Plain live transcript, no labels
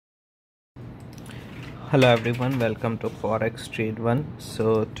Hello everyone, welcome to Forex Trade 1.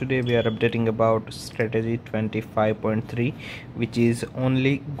 So today we are updating about strategy 25.3, which is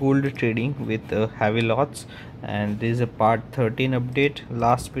only gold trading with heavy lots, and this is a part 13 update.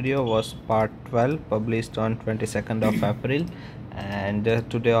 Last video was part 12 published on 22nd of April, and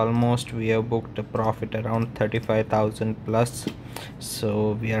today almost we have booked a profit around 35,000 plus.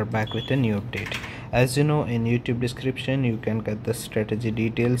 So we are back with a new update. As you know, in YouTube description you can get the strategy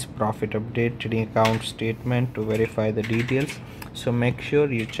details, profit update, trading account statement to verify the details. So make sure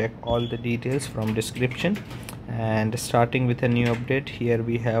you check all the details from description. And starting with a new update, here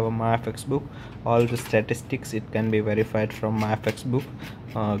we have a MyFxBook. All the statistics it can be verified from MyFxBook.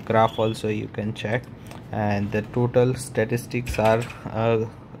 Graph also you can check, and the total statistics are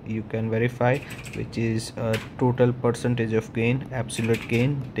you can verify, which is total percentage of gain, absolute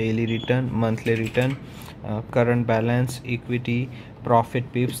gain, daily return, monthly return, current balance, equity,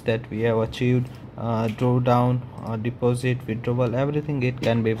 profit pips that we have achieved, drawdown, deposit, withdrawal, everything it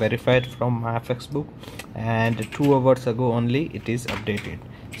can be verified from MyFxBook, and 2 hours ago only it is updated.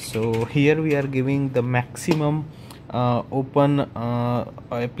 So here we are giving the maximum open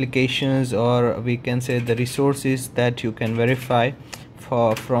applications, or we can say the resources that you can verify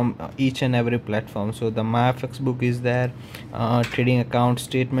from each and every platform. So the MyFxBook is there, trading account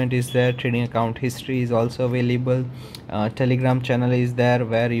statement is there, trading account history is also available, Telegram channel is there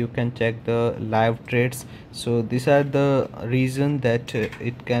where you can check the live trades. So these are the reason that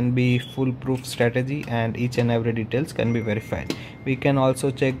it can be foolproof strategy, and each and every details can be verified. We can also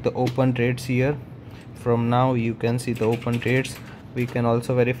check the open trades here. From now you can see the open trades. We can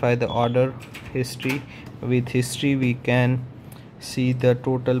also verify the order history. With history we can see the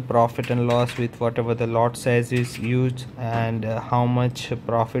total profit and loss with whatever the lot size is used, and how much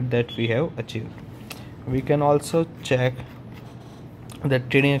profit that we have achieved. We can also check the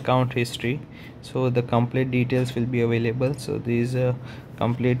trading account history, so the complete details will be available. So this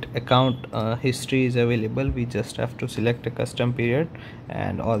complete account history is available. We just have to select a custom period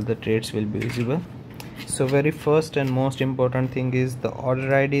and all the trades will be visible. So very first and most important thing is the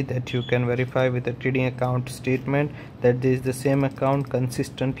order ID that you can verify with a trading account statement, that this is the same account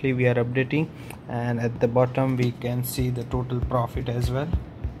consistently we are updating. And at the bottom we can see the total profit as well.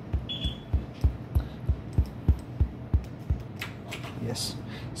 Yes,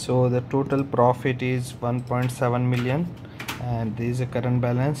 so the total profit is 1.7 million, and this is a current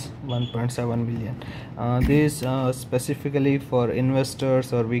balance 1.7 million. This specifically for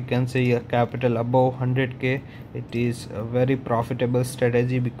investors, or we can say a capital above 100k. It is a very profitable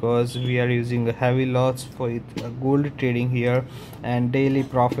strategy because we are using a heavy lots for it, gold trading here, and daily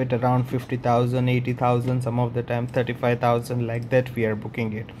profit around 50,000, 80,000, some of the time 35,000, like that we are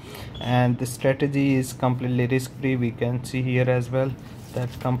booking it. And the strategy is completely risk free. We can see here as well that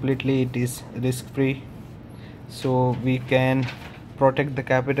completely it is risk free, so we can protect the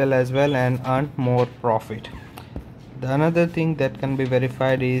capital as well and earn more profit. The another thing that can be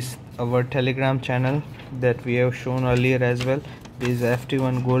verified is our Telegram channel that we have shown earlier as well. This is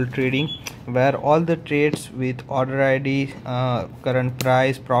FT1 gold trading, where all the trades with order ID, current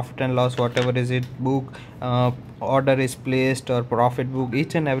price, profit and loss, whatever is it, book, order is placed or profit book,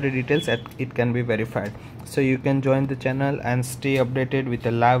 each and every details it can be verified. So you can join the channel and stay updated with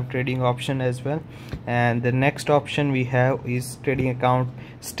the live trading option as well. And the next option we have is trading account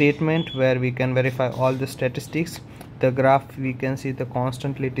statement, where we can verify all the statistics. The graph we can see the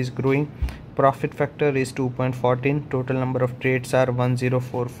constantly it is growing. Profit factor is 2.14, total number of trades are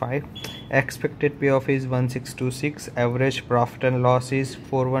 1045, expected payoff is 1626, average profit and loss is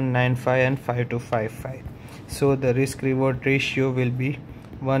 4195 and 5255. So the risk reward ratio will be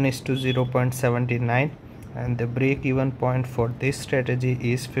 1:0.79, and the break even point for this strategy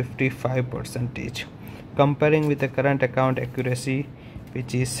is 55%. Comparing with the current account accuracy,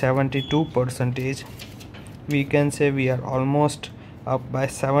 which is 72%, we can say we are almost up by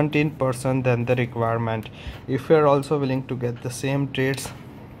 17% than the requirement. If you are also willing to get the same trades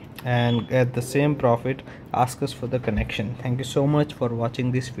and get the same profit, ask us for the connection. Thank you so much for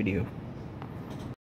watching this video.